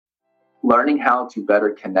learning how to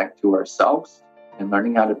better connect to ourselves and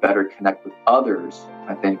learning how to better connect with others,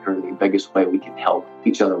 I think, are the biggest way we can help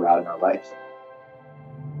each other out in our lives.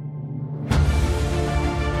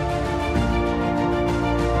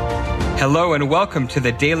 Hello and welcome to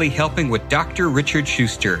the Daily Helping with Dr. Richard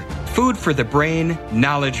Schuster. Food for the brain,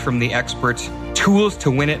 knowledge from the experts, tools to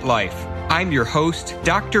win at life. I'm your host,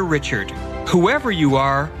 Dr. Richard. Whoever you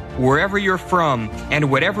are, wherever you're from, and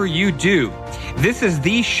whatever you do, this is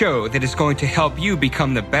the show that is going to help you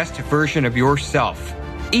become the best version of yourself.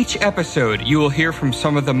 Each episode, you will hear from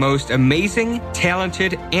some of the most amazing,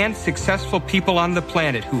 talented, and successful people on the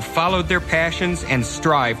planet who followed their passions and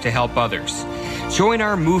strive to help others. Join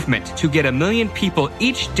our movement to get 1 million people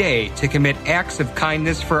each day to commit acts of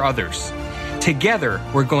kindness for others. Together,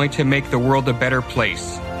 we're going to make the world a better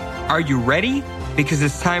place. Are you ready? Because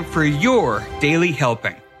it's time for your Daily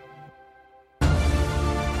Helping.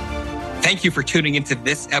 Thank you for tuning into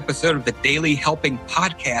this episode of the Daily Helping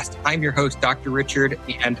Podcast. I'm your host, Dr. Richard,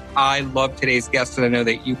 and I love today's guest, and I know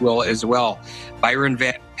that you will as well. Byron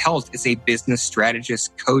Pelt is a business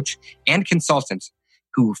strategist, coach, and consultant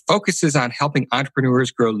who focuses on helping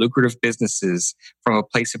entrepreneurs grow lucrative businesses from a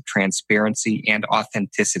place of transparency and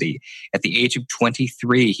authenticity. At the age of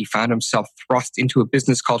 23, he found himself thrust into a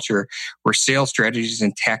business culture where sales strategies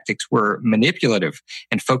and tactics were manipulative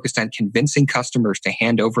and focused on convincing customers to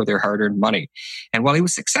hand over their hard-earned money. And while he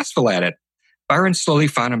was successful at it, Byron slowly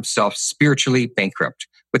found himself spiritually bankrupt.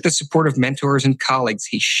 With the support of mentors and colleagues,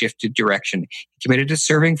 he shifted direction. He committed to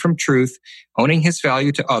serving from truth, owning his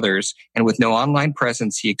value to others, and with no online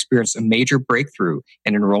presence, he experienced a major breakthrough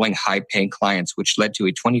in enrolling high-paying clients, which led to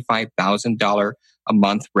a $25,000 a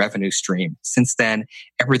month revenue stream. Since then,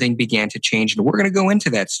 everything began to change, and we're going to go into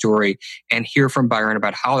that story and hear from Byron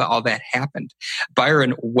about how all that happened.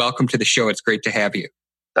 Byron, welcome to the show. It's great to have you.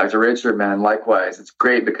 Dr. Richard, man, likewise. It's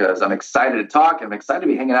great because I'm excited to talk and I'm excited to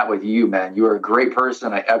be hanging out with you, man. You are a great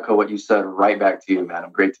person. I echo what you said right back to you, man.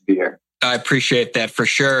 I'm great to be here. I appreciate that for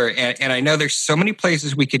sure. And I know there's so many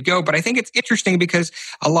places we could go, but I think it's interesting because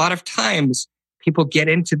a lot of times people get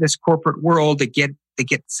into this corporate world, they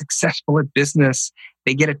get successful at business,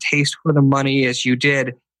 they get a taste for the money as you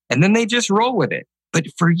did, and then they just roll with it. But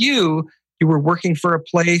for you, you were working for a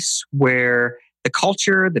place where the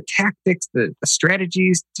culture, the tactics, the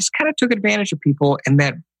strategies just kind of took advantage of people, and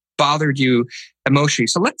that bothered you emotionally.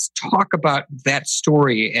 So let's talk about that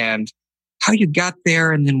story and how you got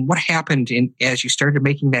there and then what happened as you started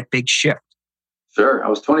making that big shift. Sure. I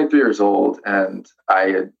was 23 years old and I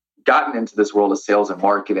had gotten into this world of sales and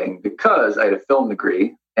marketing because I had a film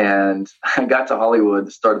degree, and I got to Hollywood at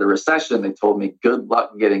the start of the recession. They told me, good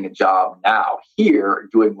luck getting a job now here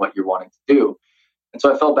doing what you're wanting to do. And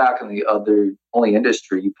so I fell back on the only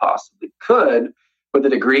industry you possibly could with a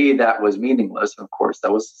degree that was meaningless. And of course,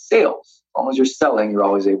 that was sales. As long as you're selling, you're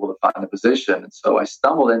always able to find a position. And so I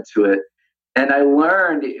stumbled into it and I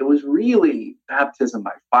learned it was really baptism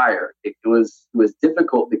by fire. It was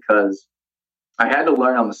difficult because I had to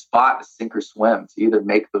learn on the spot to sink or swim, to either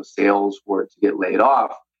make those sales or to get laid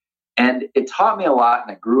off. And it taught me a lot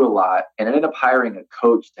and I grew a lot and I ended up hiring a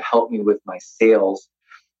coach to help me with my sales.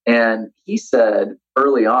 And he said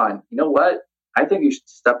early on, you know what? I think you should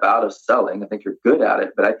step out of selling. I think you're good at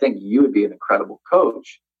it, but I think you would be an incredible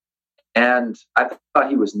coach. And I thought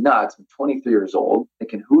he was nuts. I'm 23 years old,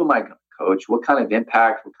 thinking, who am I going to coach? What kind of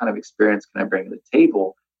impact, what kind of experience can I bring to the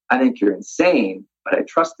table? I think you're insane, but I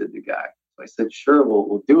trusted the guy. So I said, sure,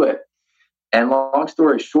 we'll do it. And long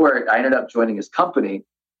story short, I ended up joining his company.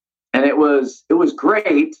 And it was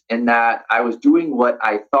great in that I was doing what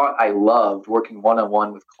I thought I loved, working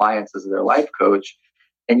one-on-one with clients as their life coach.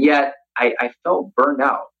 And yet I felt burned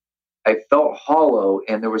out. I felt hollow.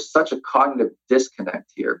 And there was such a cognitive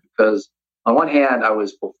disconnect here because on one hand, I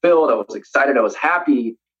was fulfilled, I was excited, I was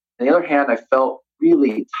happy. On the other hand, I felt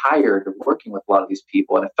really tired of working with a lot of these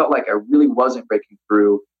people. And I felt like I really wasn't breaking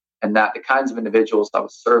through and that the kinds of individuals I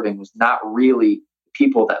was serving was not really the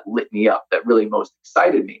people that lit me up, that really most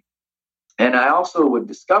excited me. And I also would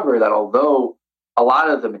discover that although a lot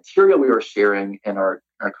of the material we were sharing in our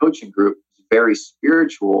coaching group was very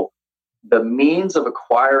spiritual, the means of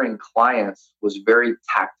acquiring clients was very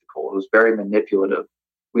tactical. It was very manipulative.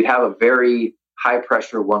 We'd have a very high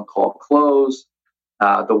pressure one call close.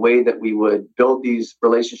 The way that we would build these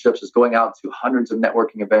relationships is going out to hundreds of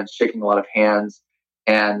networking events, shaking a lot of hands,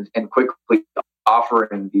 and quickly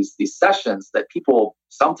offering these sessions that people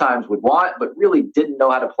sometimes would want, but really didn't know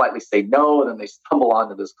how to politely say no. And then they stumble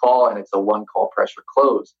onto this call and it's a one call pressure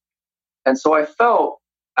close. And so I felt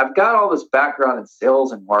I've got all this background in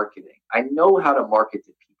sales and marketing. I know how to market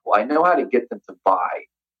to people. I know how to get them to buy.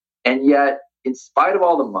 And yet in spite of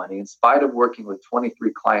all the money, in spite of working with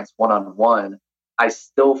 23 clients one-on-one, I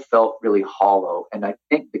still felt really hollow. And I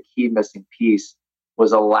think the key missing piece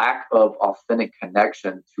was a lack of authentic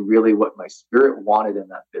connection to really what my spirit wanted in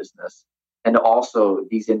that business, and also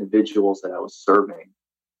these individuals that I was serving.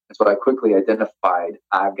 And so I quickly identified,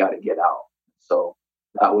 I've got to get out. So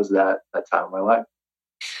that was that time of my life.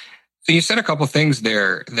 So you said a couple of things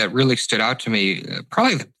there that really stood out to me.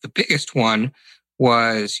 Probably the biggest one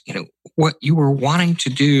was, what you were wanting to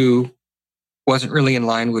do wasn't really in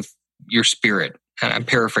line with your spirit. And I'm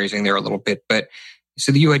paraphrasing there a little bit, but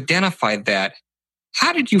so that you identified that.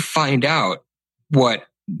 How did you find out what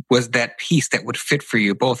was that piece that would fit for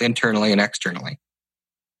you both internally and externally?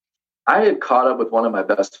 I had caught up with one of my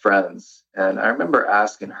best friends, and I remember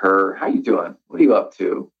asking her, "How you doing? What are you up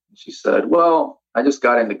to?" And she said, "Well, I just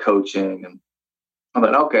got into coaching." And I'm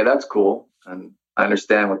like, "Okay, that's cool. And I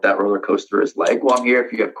understand what that roller coaster is like. Well, I'm here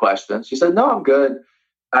if you have questions." She said, "No, I'm good.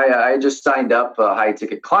 I just signed up a high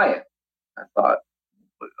ticket client." I thought,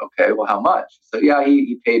 "Okay, well, how much?" She said, "Yeah,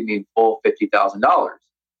 he paid me in full $50,000.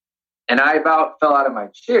 And I about fell out of my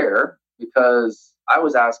chair because I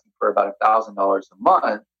was asking for about $1,000 a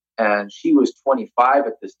month. And she was 25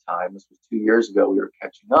 at this time. This was 2 years ago. We were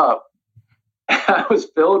catching up. I was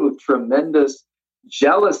filled with tremendous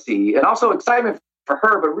jealousy and also excitement for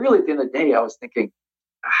her. But really, at the end of the day, I was thinking,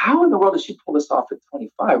 how in the world did she pull this off at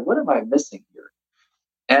 25? What am I missing here?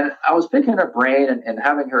 And I was picking her brain and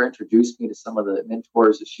having her introduce me to some of the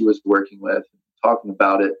mentors that she was working with, talking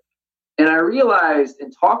about it. And I realized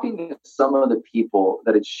in talking to some of the people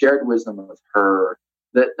that had shared wisdom with her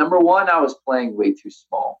that, number one, I was playing way too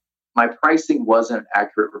small. My pricing wasn't an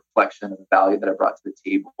accurate reflection of the value that I brought to the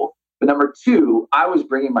table. But number two, I was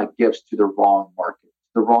bringing my gifts to the wrong market,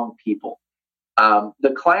 the wrong people.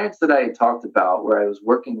 The clients that I had talked about, where I was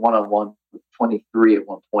working one-on-one with 23 at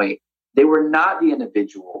one point, they were not the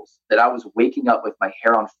individuals that I was waking up with my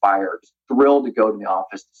hair on fire, just thrilled to go to the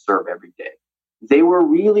office to serve every day. They were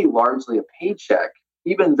really largely a paycheck,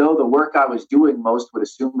 even though the work I was doing most would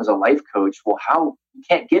assume as a life coach, well, how you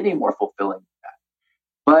can't get any more fulfilling than that.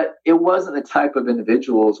 But it wasn't the type of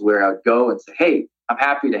individuals where I'd go and say, "Hey, I'm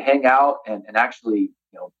happy to hang out and actually,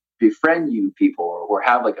 befriend you people or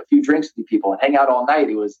have like a few drinks with you people and hang out all night."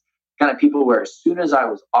 It was kind of people where as soon as I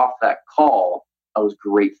was off that call, I was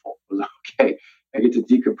grateful. It was okay. I get to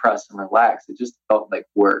decompress and relax. It just felt like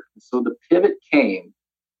work. And so the pivot came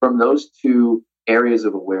from those two areas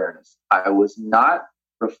of awareness. I was not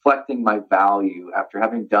reflecting my value after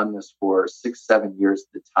having done this for 6-7 years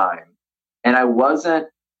at the time. And I wasn't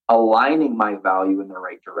aligning my value in the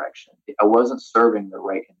right direction. I wasn't serving the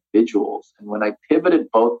right individuals. And when I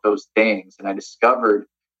pivoted both those things and I discovered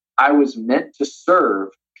I was meant to serve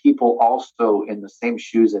people also in the same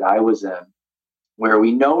shoes that I was in, where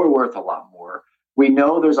we know we're worth a lot more. We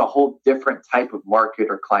know there's a whole different type of market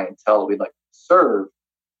or clientele we'd like to serve.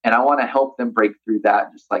 And I want to help them break through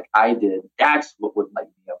that just like I did. That's what would light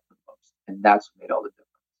me up the most. And that's what made all the difference.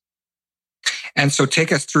 And so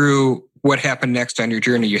take us through what happened next on your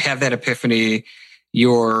journey. You have that epiphany.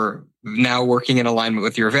 You're now working in alignment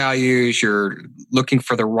with your values. You're looking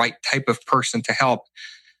for the right type of person to help.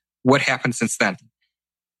 What happened since then?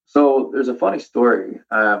 So there's a funny story.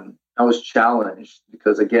 I was challenged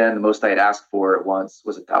because, again, the most I had asked for at once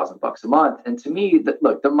was $1,000 a month. And to me,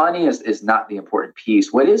 look, the money is not the important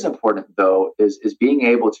piece. What is important, though, is being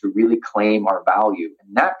able to really claim our value.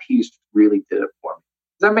 And that piece really did it for me.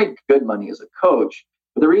 Because I made good money as a coach.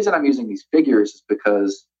 But the reason I'm using these figures is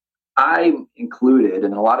because I'm included,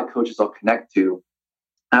 and a lot of coaches I'll connect to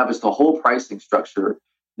have is the whole pricing structure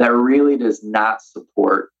that really does not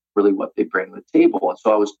support really what they bring to the table. And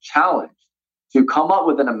so I was challenged to come up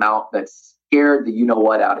with an amount that scared the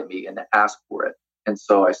you-know-what out of me and to ask for it. And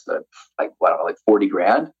so I said, like 40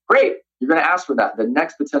 grand? Great. You're going to ask for that. The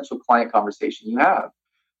next potential client conversation you have.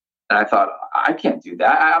 And I thought, I can't do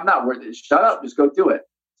that. I'm not worth it. Shut up. Just go do it.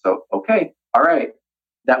 So, okay. All right.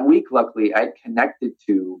 That week, luckily, I connected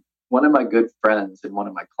to one of my good friends and one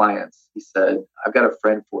of my clients. He said, "I've got a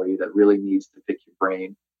friend for you that really needs to pick your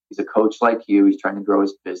brain. He's a coach like you. He's trying to grow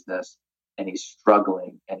his business and he's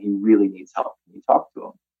struggling and he really needs help. Can you talk to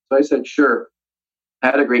him?" So I said, sure. I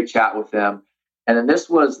had a great chat with him. And then this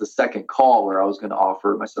was the second call where I was going to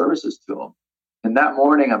offer my services to him. And that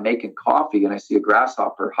morning I'm making coffee and I see a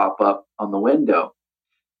grasshopper hop up on the window.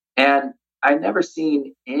 And I'd never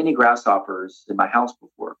seen any grasshoppers in my house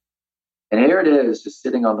before. And here it is, just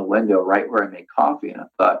sitting on the window right where I make coffee. And I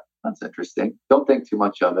thought, that's interesting. Don't think too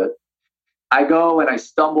much of it. I go and I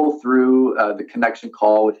stumble through the connection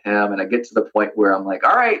call with him, and I get to the point where I'm like,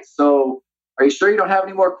 all right, so Are you sure you don't have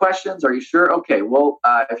any more questions? Are you sure? Okay, well,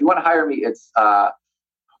 if you want to hire me, it's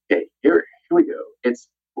okay. Here we go. It's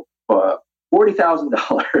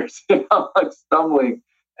 $40,000. I'm like stumbling,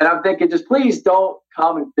 and I'm thinking, just please don't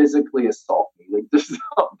come and physically assault me. Like, just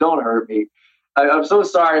don't hurt me. I'm so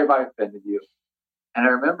sorry if I offended you. And I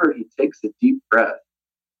remember he takes a deep breath.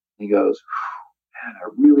 And he goes, man, I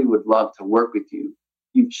really would love to work with you.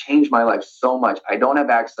 You've changed my life so much. I don't have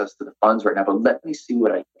access to the funds right now, but let me see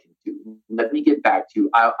what I can do. Let me get back to you.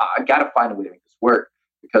 I got to find a way to make this work,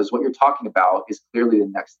 because what you're talking about is clearly the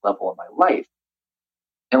next level of my life.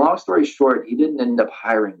 And long story short, he didn't end up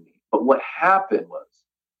hiring me. But what happened was,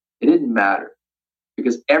 it didn't matter,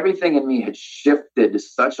 because everything in me had shifted to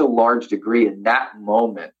such a large degree in that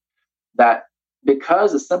moment that,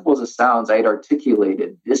 because as simple as it sounds, I had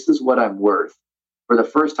articulated, this is what I'm worth. For the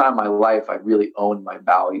first time in my life, I really owned my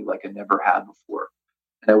value like I never had before.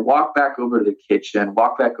 And I walk back over to the kitchen,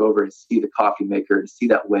 walk back over and see the coffee maker and see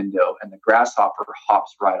that window, and the grasshopper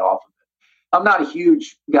hops right off of it. I'm not a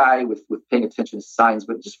huge guy with paying attention to signs,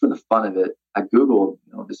 but just for the fun of it, I Googled,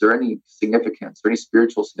 is there any significance or any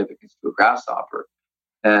spiritual significance to a grasshopper?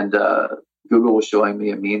 And Google was showing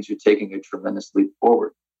me it means you're taking a tremendous leap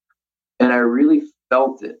forward. And I really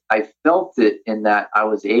felt it. I felt it in that I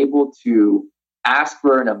was able to ask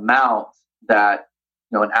for an amount that,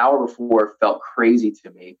 an hour before felt crazy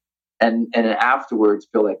to me. And afterwards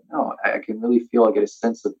feel like, no, I can really feel, I get a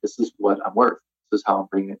sense of, this is what I'm worth. This is how I'm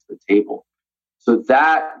bringing it to the table. So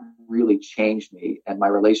that really changed me. And my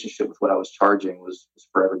relationship with what I was charging was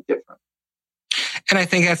forever different. And I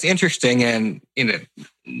think that's interesting. And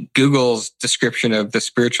Google's description of the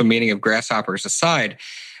spiritual meaning of grasshoppers aside,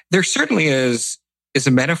 there certainly is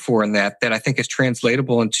a metaphor in that I think is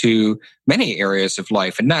translatable into many areas of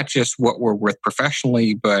life, and not just what we're worth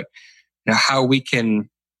professionally, but how we can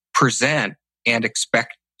present and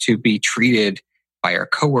expect to be treated by our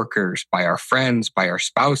coworkers, by our friends, by our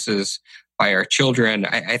spouses, by our children.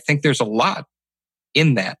 I think there's a lot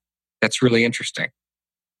in that that's really interesting.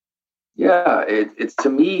 Yeah, it's to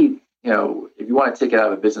me, if you want to take it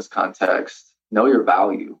out of a business context, know your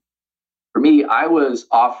value. For me, I was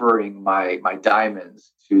offering my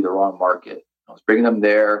diamonds to the wrong market. I was bringing them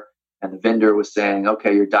there, and the vendor was saying,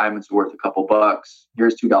 okay, your diamond's worth a couple bucks.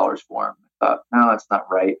 Here's $2 for them. I thought, no, that's not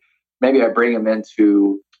right. Maybe I bring them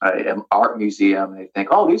into an art museum, and they think,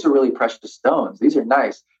 oh, these are really precious stones. These are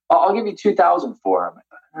nice. I'll give you $2,000 for them. I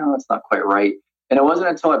thought, no, that's not quite right. And it wasn't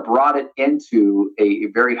until I brought it into a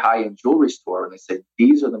very high-end jewelry store, and they said,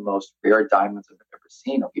 these are the most rare diamonds I've ever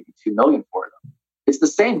seen. I'll give you $2 million for them. It's the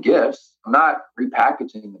same gifts. I'm not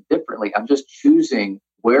repackaging them differently. I'm just choosing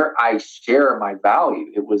where I share my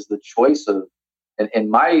value. It was the choice of, and in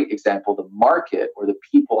my example, the market or the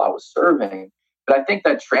people I was serving. But I think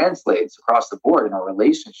that translates across the board in our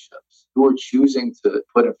relationships, who we're choosing to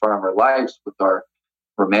put in front of our lives with our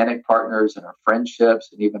romantic partners and our friendships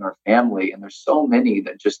and even our family. And there's so many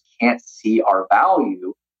that just can't see our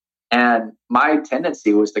value. And my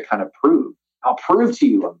tendency was to kind of prove. I'll prove to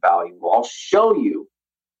you I'm valuable. I'll show you.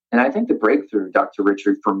 And I think the breakthrough, Dr.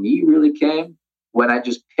 Richard, for me really came when I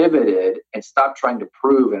just pivoted and stopped trying to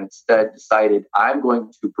prove and instead decided I'm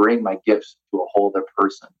going to bring my gifts to a whole other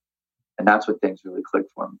person. And that's what things really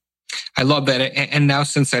clicked for me. I love that. And now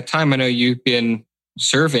since that time, I know you've been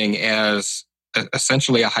serving as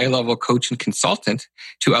essentially a high-level coach and consultant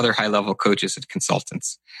to other high-level coaches and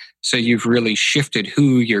consultants. So you've really shifted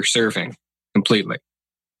who you're serving completely.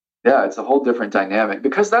 Yeah, it's a whole different dynamic,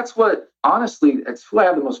 because that's what, honestly, it's who I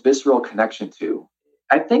have the most visceral connection to.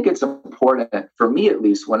 I think it's important, for me at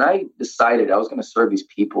least, when I decided I was going to serve these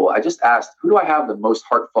people, I just asked, who do I have the most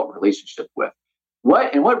heartfelt relationship with?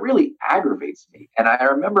 What really aggravates me? And I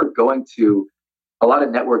remember going to a lot of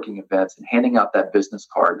networking events and handing out that business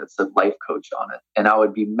card that said life coach on it. And I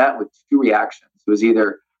would be met with two reactions. It was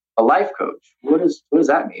either a life coach. What does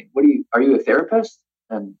that mean? Are you a therapist?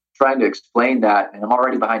 And trying to explain that, and I'm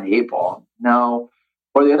already behind the 8 ball. No.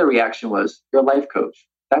 Or the other reaction was, you're a life coach.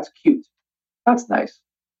 That's cute. That's nice.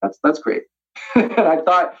 That's great. And I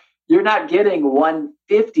thought, you're not getting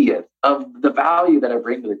 1/50th of the value that I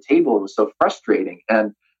bring to the table. It was so frustrating.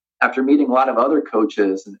 And after meeting a lot of other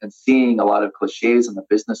coaches and seeing a lot of cliches on the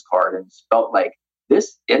business card, and felt like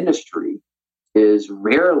this industry is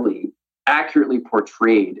rarely accurately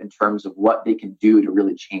portrayed in terms of what they can do to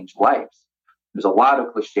really change lives. There's a lot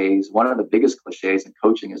of cliches. One of the biggest cliches in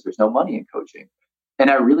coaching is there's no money in coaching. And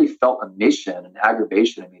I really felt a mission and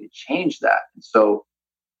aggravation in me to change that. And so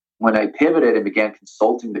when I pivoted and began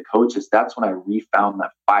consulting the coaches, that's when I refound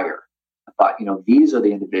that fire. I thought, these are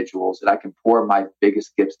the individuals that I can pour my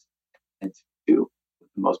biggest gifts into with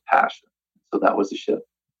the most passion. So that was the shift.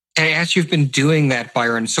 And as you've been doing that,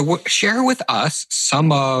 Byron, so share with us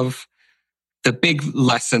some of the big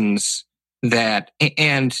lessons that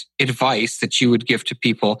and advice that you would give to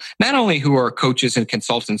people, not only who are coaches and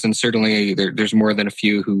consultants, and certainly there's more than a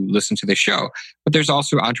few who listen to the show, but there's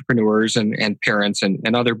also entrepreneurs and parents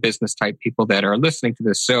and other business type people that are listening to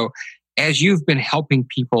this. So as you've been helping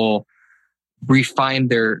people refine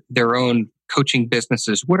their own coaching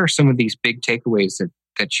businesses, what are some of these big takeaways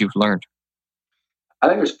that you've learned? I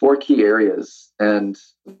think there's 4 key areas, and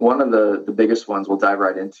one of the biggest ones we'll dive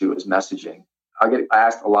right into is messaging. I get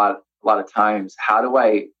asked a lot of times, how do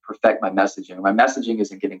I perfect my messaging? My messaging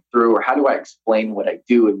isn't getting through, or how do I explain what I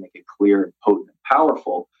do and make it clear and potent and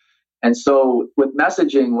powerful? And so with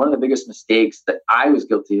messaging, one of the biggest mistakes that I was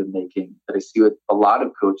guilty of making, that I see with a lot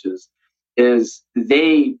of coaches, is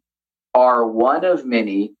they are one of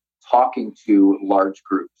many talking to large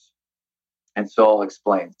groups. And so I'll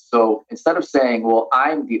explain. So instead of saying, well,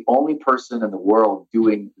 I'm the only person in the world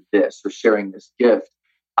doing this or sharing this gift,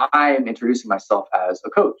 I'm introducing myself as a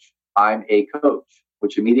coach. I'm a coach,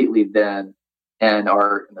 which immediately then in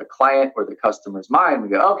the client or the customer's mind, we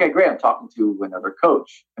go, okay, great, I'm talking to another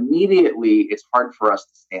coach. Immediately, it's hard for us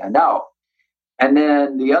to stand out. And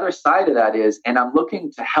then the other side of that is, and I'm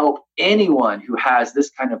looking to help anyone who has this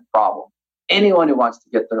kind of problem, anyone who wants to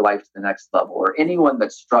get their life to the next level, or anyone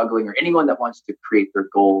that's struggling, or anyone that wants to create their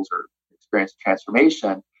goals or experience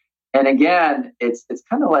transformation. And again, it's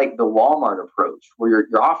kind of like the Walmart approach, where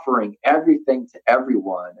you're offering everything to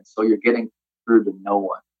everyone, and so you're getting through to no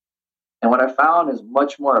one. And what I found is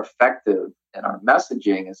much more effective in our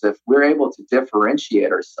messaging is if we're able to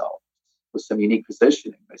differentiate ourselves with some unique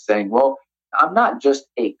positioning by saying, well, I'm not just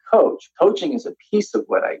a coach. Coaching is a piece of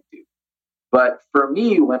what I do. But for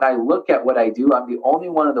me, when I look at what I do, I'm the only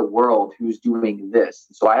one in the world who's doing this.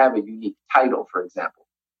 So I have a unique title, for example,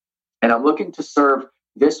 and I'm looking to serve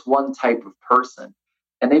this one type of person.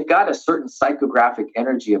 And they've got a certain psychographic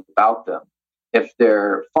energy about them. If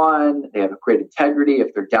they're fun, they have a great integrity,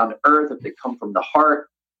 if they're down to earth, if they come from the heart,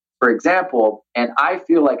 for example, and I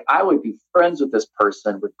feel like I would be friends with this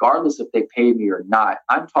person regardless if they pay me or not.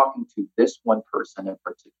 I'm talking to this one person in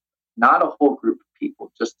particular, not a whole group of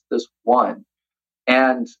people, just this one.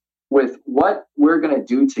 And with what we're going to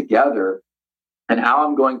do together and how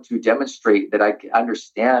I'm going to demonstrate that I can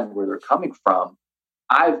understand where they're coming from,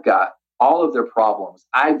 I've got all of their problems.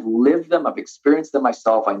 I've lived them. I've experienced them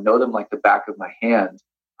myself. I know them like the back of my hand.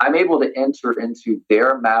 I'm able to enter into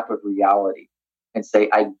their map of reality and say,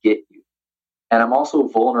 I get you. And I'm also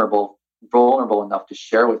vulnerable enough to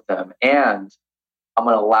share with them. And I'm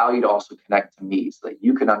going to allow you to also connect to me so that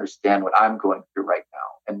you can understand what I'm going through right now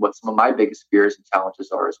and what some of my biggest fears and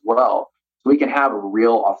challenges are as well. So we can have a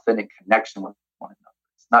real, authentic connection with one another.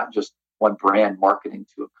 It's not just one brand marketing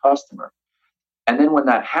to a customer. And then when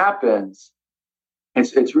that happens,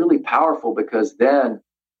 it's really powerful, because then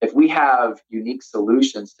if we have unique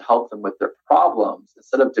solutions to help them with their problems,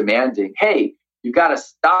 instead of demanding, hey, you got to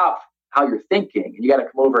stop how you're thinking and you got to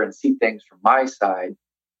come over and see things from my side,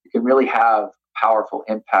 you can really have powerful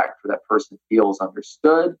impact for that person. Feels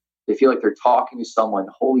understood. They feel like they're talking to someone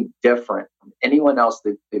wholly different from anyone else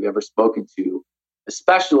they've ever spoken to,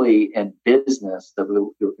 especially in business that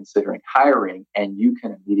we're considering hiring, and you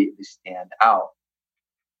can immediately stand out.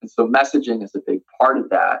 And so messaging is a big part of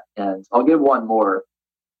that. And I'll give one more.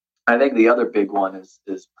 I think the other big one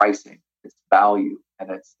is pricing. It's value, and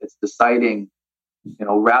it's deciding,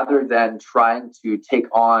 rather than trying to take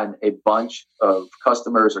on a bunch of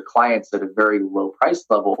customers or clients at a very low price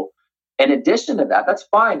level. In addition to that, that's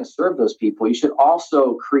fine to serve those people. You should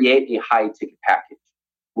also create a high ticket package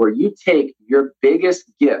where you take your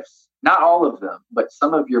biggest gifts, not all of them, but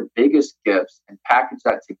some of your biggest gifts, and package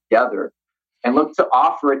that together and look to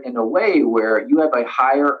offer it in a way where you have a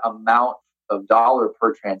higher amount of dollar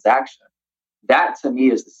per transaction. That to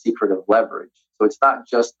me is the secret of leverage. So it's not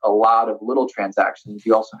just a lot of little transactions.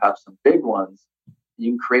 You also have some big ones.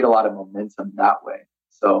 You can create a lot of momentum that way.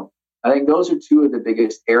 So I think those are two of the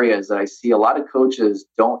biggest areas that I see a lot of coaches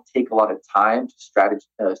don't take a lot of time to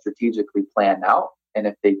strategically plan out. And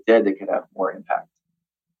if they did, they could have more impact.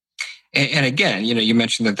 And again, you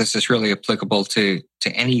mentioned that this is really applicable to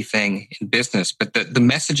anything in business, but the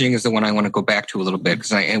messaging is the one I want to go back to a little bit,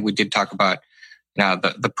 because we did talk about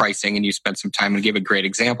the pricing, and you spent some time and gave a great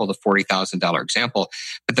example, the $40,000 example.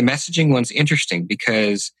 But the messaging one's interesting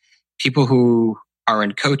because people who are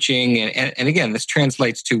in coaching, and again, this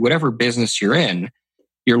translates to whatever business you're in,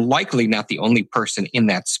 you're likely not the only person in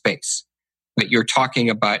that space, but you're talking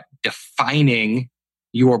about defining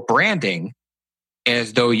your branding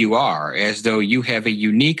as though you have a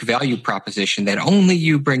unique value proposition that only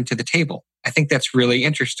you bring to the table. I think that's really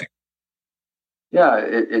interesting. Yeah,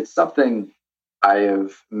 it's something I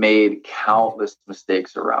have made countless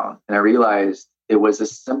mistakes around. And I realized it was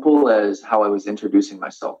as simple as how I was introducing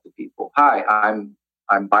myself to people. Hi,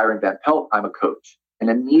 I'm Byron Van Pelt. I'm a coach. And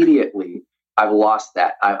immediately I've lost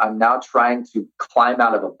that. I'm now trying to climb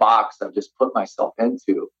out of a box I've just put myself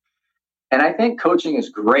into. And I think coaching is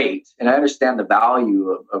great. And I understand the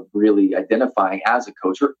value of really identifying as a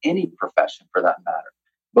coach or any profession for that matter.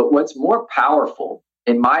 But what's more powerful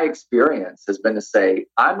in my experience has been to say,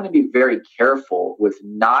 I'm going to be very careful with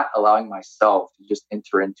not allowing myself to just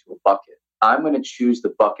enter into a bucket. I'm going to choose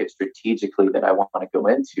the bucket strategically that I want to go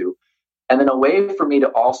into. And then a way for me to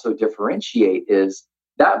also differentiate is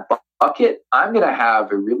that bucket, I'm going to have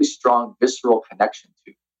a really strong visceral connection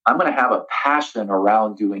to. I'm going to have a passion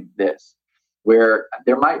around doing this, where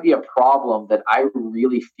there might be a problem that I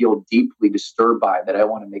really feel deeply disturbed by that I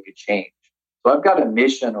want to make a change. So I've got a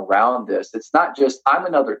mission around this. It's not just I'm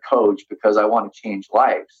another coach because I want to change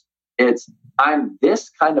lives. It's I'm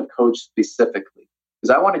this kind of coach specifically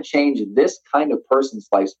because I want to change this kind of person's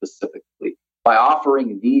life specifically by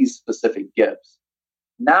offering these specific gifts.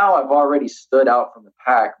 Now I've already stood out from the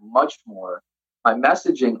pack much more. My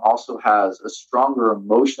messaging also has a stronger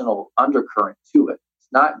emotional undercurrent to it. It's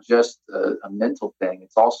not just a mental thing.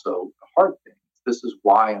 It's also a heart thing. This is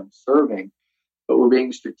why I'm serving. But we're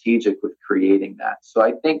being strategic with creating that. So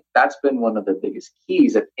I think that's been one of the biggest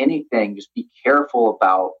keys. If anything, just be careful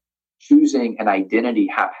about choosing an identity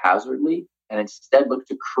haphazardly and instead look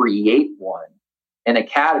to create one in a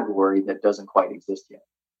category that doesn't quite exist yet.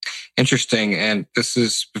 Interesting. And this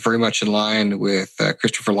is very much in line with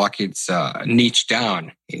Christopher Lockheed's niche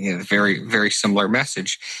down, very, very similar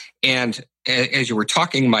message. And as you were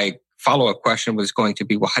talking, my follow-up question was going to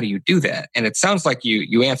be, well, how do you do that? And it sounds like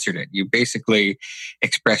you answered it. You basically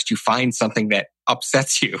expressed you find something that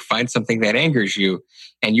upsets you, find something that angers you,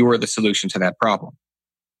 and you are the solution to that problem.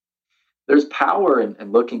 There's power in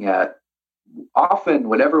looking at often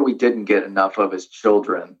whatever we didn't get enough of as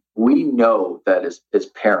children, we know that as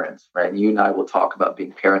parents, right? You and I will talk about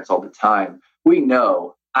being parents all the time. We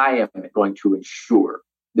know I am going to ensure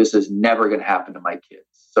this is never going to happen to my kids.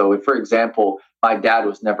 So if, for example, my dad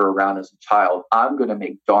was never around as a child, I'm going to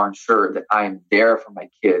make darn sure that I am there for my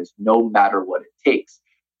kids no matter what it takes.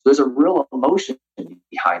 So there's a real emotion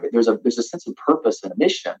behind it. There's a sense of purpose and a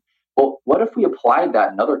mission. Well, what if we applied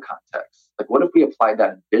that in other contexts? Like, what if we applied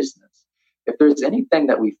that in business? If there's anything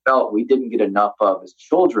that we felt we didn't get enough of as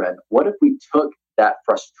children, what if we took that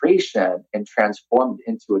frustration and transformed it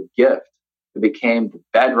into a gift that became the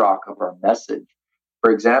bedrock of our message? For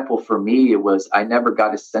example, for me, it was I never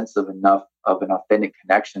got a sense of enough of an authentic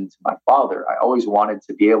connection to my father. I always wanted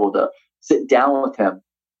to be able to sit down with him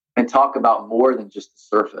and talk about more than just the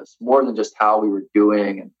surface, more than just how we were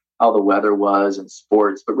doing and how the weather was and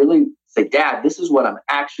sports, but really say, Dad, this is what I'm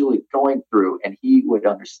actually going through, and he would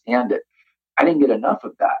understand it. I didn't get enough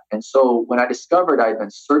of that. And so when I discovered I'd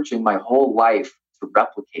been searching my whole life to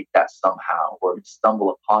replicate that somehow or to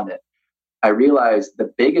stumble upon it, I realized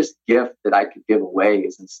the biggest gift that I could give away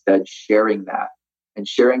is instead sharing that and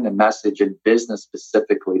sharing the message in business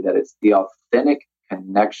specifically that it's the authentic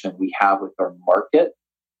connection we have with our market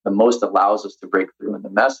the most allows us to break through in the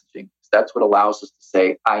messaging. That's what allows us to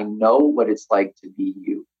say, I know what it's like to be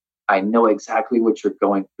you. I know exactly what you're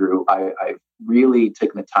going through. I've really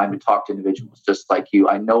taken the time to talk to individuals just like you.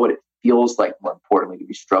 I know what it feels like, more importantly, to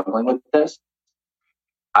be struggling with this.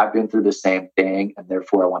 I've been through the same thing, and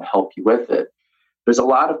therefore I want to help you with it. There's a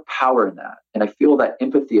lot of power in that. And I feel that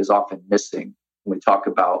empathy is often missing when we talk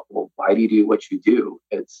about, well, why do you do what you do?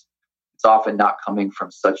 It's often not coming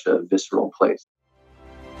from such a visceral place.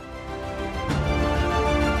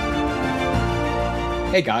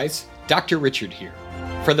 Hey guys, Dr. Richard here.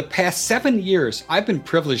 For the past 7 years, I've been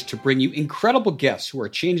privileged to bring you incredible guests who are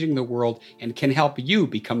changing the world and can help you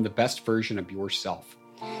become the best version of yourself.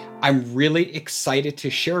 I'm really excited to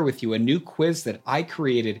share with you a new quiz that I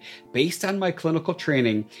created based on my clinical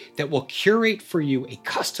training that will curate for you a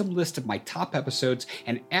custom list of my top episodes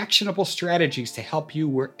and actionable strategies to help you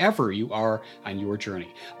wherever you are on your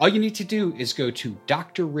journey. All you need to do is go to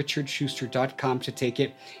drrichardschuster.com to take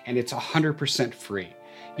it, and it's 100% free.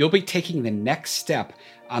 You'll be taking the next step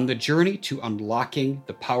on the journey to unlocking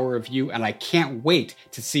the power of you, and I can't wait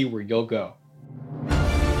to see where you'll go.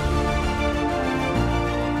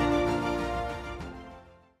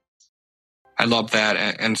 I love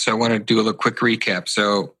that. And so I want to do a little quick recap.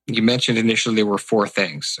 So you mentioned initially there were 4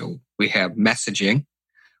 things. So we have messaging,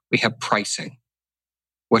 we have pricing.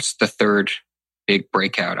 What's the third big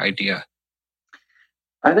breakout idea?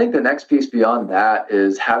 I think the next piece beyond that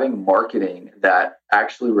is having marketing that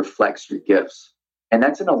actually reflects your gifts. And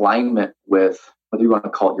that's in alignment with whether you want to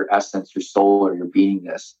call it your essence, your soul, or your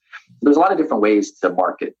beingness. There's a lot of different ways to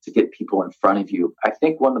market, to get people in front of you. I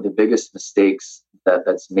think one of the biggest mistakes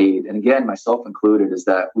that's made, and again, myself included, is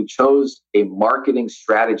that we chose a marketing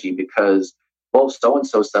strategy because, well,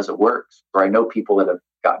 so-and-so says it works, or I know people that have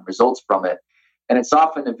gotten results from it. And it's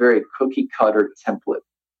often a very cookie cutter template.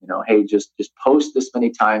 Hey, just post this many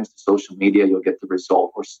times to social media, you'll get the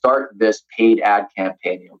result, or start this paid ad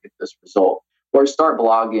campaign, you'll get this result, or start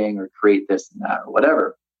blogging or create this and that or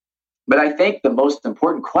whatever. But I think the most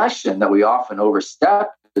important question that we often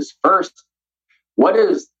overstep is first, what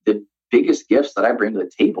is the biggest gifts that I bring to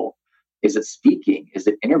the table? Is it speaking? Is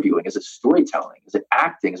it interviewing? Is it storytelling? Is it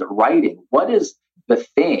acting? Is it writing? What is the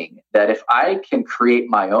thing that if I can create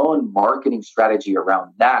my own marketing strategy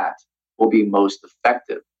around that will be most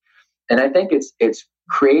effective? And I think it's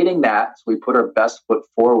creating that so we put our best foot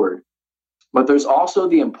forward. But there's also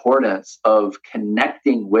the importance of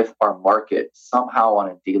connecting with our market somehow on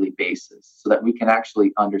a daily basis so that we can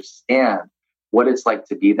actually understand what it's like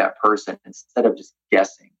to be that person instead of just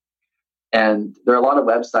guessing. And there are a lot of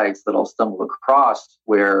websites that I'll stumble across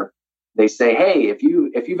where they say, hey, if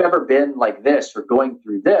you've ever been like this or going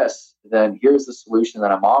through this, then here's the solution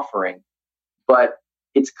that I'm offering. But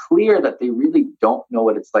it's clear that they really don't know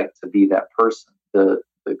what it's like to be that person. The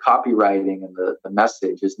copywriting and the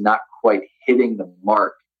message is not quite hitting the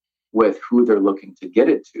mark with who they're looking to get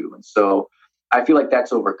it to. And so I feel like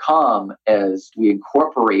that's overcome as we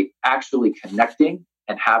incorporate actually connecting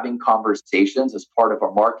and having conversations as part of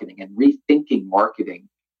our marketing and rethinking marketing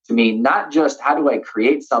to mean not just how do I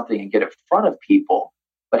create something and get it in front of people,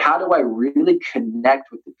 but how do I really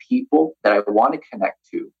connect with the people that I want to connect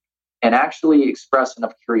to and actually express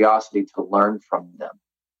enough curiosity to learn from them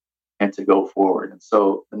and to go forward. And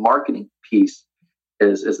so the marketing piece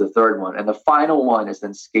is the third one. And the final one is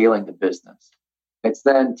then scaling the business. It's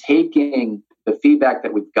then taking the feedback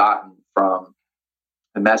that we've gotten from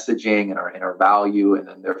the messaging and our value, and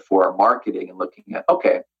then therefore our marketing, and looking at,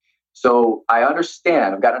 okay, so I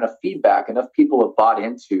understand, I've got enough feedback, enough people have bought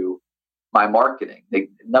into my marketing.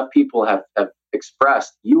 Enough people have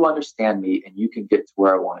expressed, you understand me and you can get to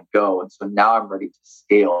where I want to go. And so now I'm ready to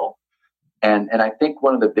scale. And I think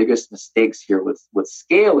one of the biggest mistakes here with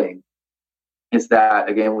scaling is that,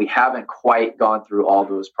 again, we haven't quite gone through all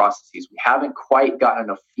those processes. We haven't quite gotten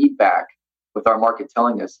enough feedback with our market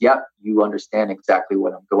telling us, yep, you understand exactly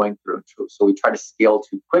what I'm going through. So we try to scale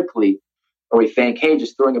too quickly, or we think, hey,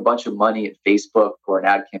 just throwing a bunch of money at Facebook or an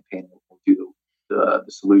ad campaign will do the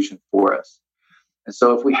solution for us. And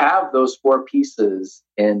so if we have those four pieces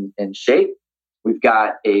in shape, we've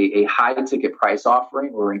got a high ticket price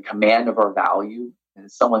offering. We're in command of our value.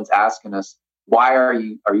 And someone's asking us, why are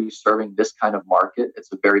you serving this kind of market?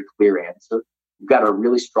 It's a very clear answer. You've got a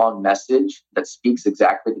really strong message that speaks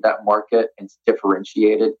exactly to that market and it's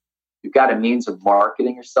differentiated. You've got a means of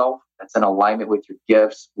marketing yourself that's in alignment with your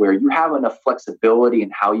gifts, where you have enough flexibility in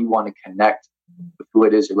how you want to connect with who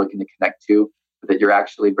it is you're looking to connect to, so that you're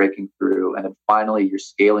actually breaking through. And then finally, you're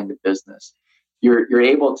scaling the business. You're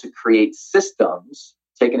able to create systems,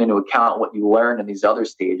 taking into account what you learned in these other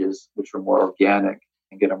stages, which are more organic,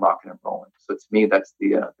 and get them rocking and rolling. So to me, that's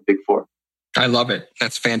the big four. I love it.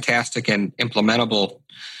 That's fantastic and implementable.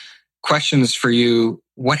 Questions for you.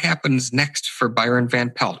 What happens next for Byron Van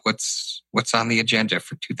Pelt? What's on the agenda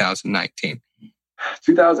for 2019?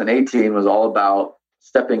 2018 was all about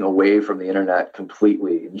stepping away from the internet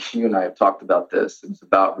completely. And you and I have talked about this. It's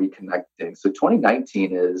about reconnecting. So 2019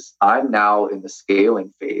 is, I'm now in the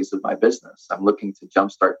scaling phase of my business. I'm looking to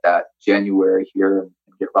jumpstart that January here and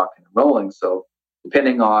get rocking and rolling. So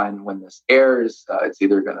depending on when this airs, it's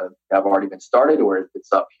either going to have already been started or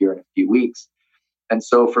it's up here in a few weeks. And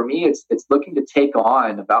so for me, it's looking to take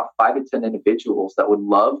on about 5 to 10 individuals that would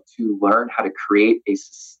love to learn how to create a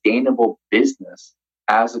sustainable business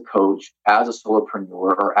as a coach, as a solopreneur,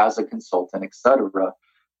 or as a consultant, et cetera,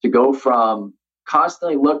 to go from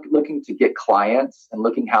constantly looking to get clients and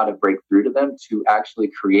looking how to break through to them, to actually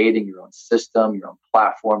creating your own system, your own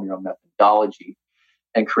platform, your own methodology,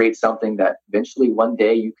 and create something that eventually one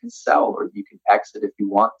day you can sell or you can exit if you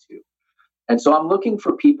want to. And so I'm looking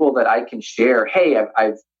for people that I can share, hey,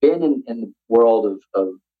 I've been in the world of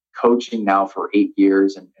coaching now for 8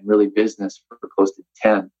 years and really business for close to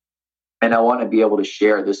 10. And I want to be able to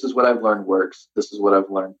share, this is what I've learned works, this is what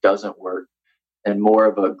I've learned doesn't work, and more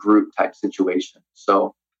of a group type situation.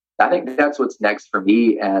 So I think that's what's next for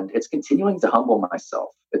me. And it's continuing to humble myself.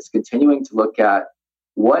 It's continuing to look at,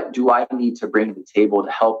 what do I need to bring to the table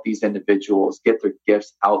to help these individuals get their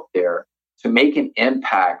gifts out there to make an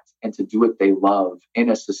impact and to do what they love in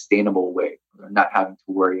a sustainable way. They're not having to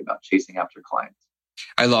worry about chasing after clients.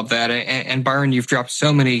 I love that. And Byron, you've dropped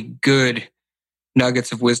so many good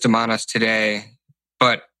nuggets of wisdom on us today.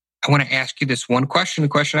 But I want to ask you this one question, the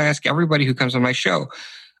question I ask everybody who comes on my show.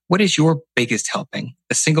 What is your biggest helping,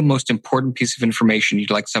 the single most important piece of information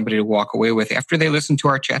you'd like somebody to walk away with after they listen to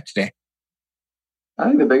our chat today? I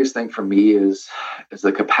think the biggest thing for me is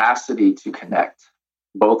the capacity to connect,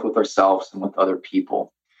 both with ourselves and with other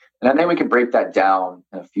people. And I think we can break that down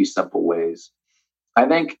in a few simple ways. I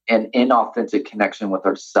think an inauthentic connection with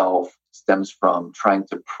ourselves stems from trying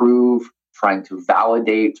to prove, trying to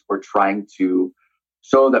validate, or trying to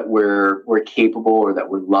show that we're capable or that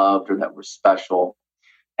we're loved or that we're special.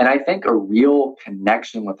 And I think a real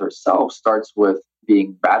connection with ourselves starts with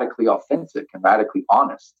being radically authentic and radically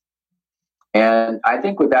honest. And I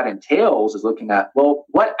think what that entails is looking at, well,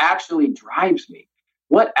 what actually drives me?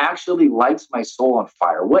 What actually lights my soul on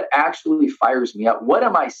fire? What actually fires me up? What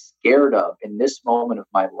am I scared of in this moment of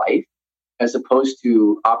my life, as opposed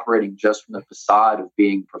to operating just from the facade of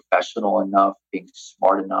being professional enough, being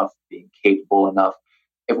smart enough, being capable enough?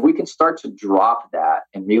 If we can start to drop that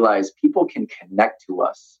and realize people can connect to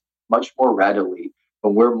us much more readily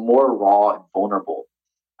when we're more raw and vulnerable,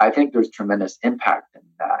 I think there's tremendous impact in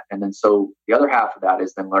that. And then so the other half of that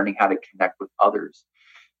is then learning how to connect with others.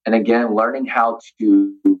 And again, learning how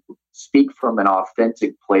to speak from an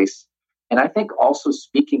authentic place. And I think also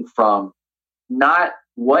speaking from not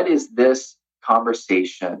what is this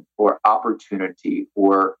conversation or opportunity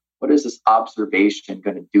or what is this observation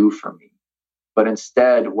going to do for me, but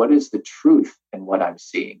instead, what is the truth in what I'm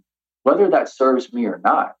seeing, whether that serves me or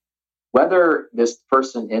not, whether this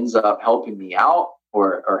person ends up helping me out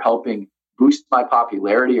or helping boost my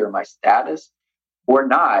popularity or my status or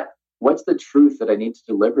not. What's the truth that I need to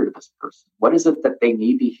deliver to this person? What is it that they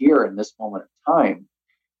need to hear in this moment of time?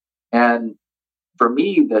 And for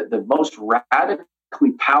me, the most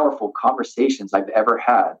radically powerful conversations I've ever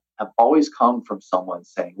had have always come from someone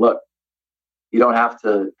saying, look, you don't have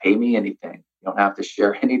to pay me anything. You don't have to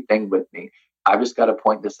share anything with me. I've just got to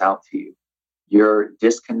point this out to you. You're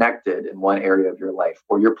disconnected in one area of your life,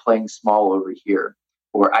 or you're playing small over here,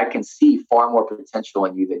 or I can see far more potential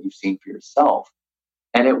in you than you've seen for yourself.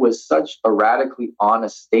 And it was such a radically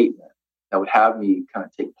honest statement that would have me kind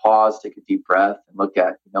of take pause, take a deep breath and look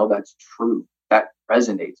at, that's true. That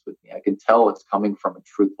resonates with me. I can tell it's coming from a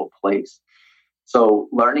truthful place. So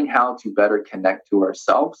learning how to better connect to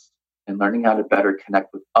ourselves and learning how to better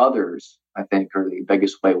connect with others, I think, are the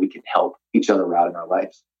biggest way we can help each other out in our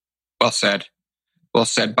lives. Well said. Well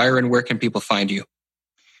said. Byron, where can people find you?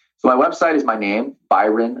 So my website is my name,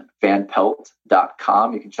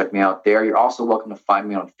 byronvanpelt.com. You can check me out there. You're also welcome to find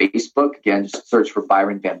me on Facebook. Again, just search for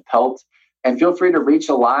Byron Van Pelt. And feel free to reach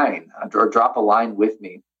a line or drop a line with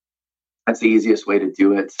me. That's the easiest way to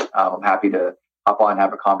do it. I'm happy to hop on and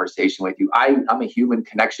have a conversation with you. I'm a human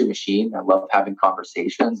connection machine. I love having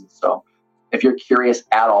conversations. And so if you're curious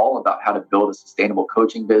at all about how to build a sustainable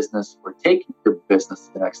coaching business or take your business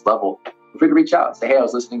to the next level, feel free to reach out and say, hey, I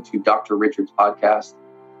was listening to Dr. Richard's podcast.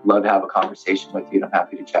 Love to have a conversation with you. I'm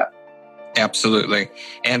happy to chat. Absolutely.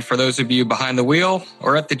 And for those of you behind the wheel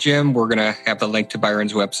or at the gym, we're going to have the link to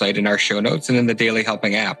Byron's website in our show notes and in the Daily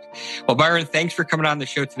Helping app. Well, Byron, thanks for coming on the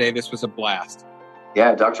show today. This was a blast.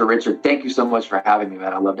 Yeah, Dr. Richard, thank you so much for having me,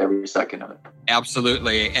 man. I loved every second of it.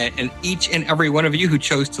 Absolutely. And each and every one of you who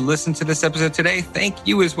chose to listen to this episode today, thank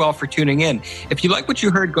you as well for tuning in. If you like what you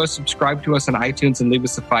heard, go subscribe to us on iTunes and leave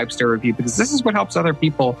us a 5-star review, because this is what helps other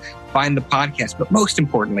people find the podcast. But most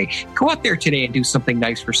importantly, go out there today and do something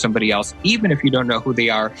nice for somebody else, even if you don't know who they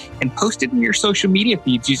are, and post it in your social media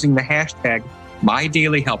feeds using the hashtag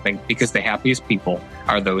MyDailyHelping, because the happiest people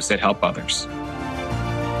are those that help others.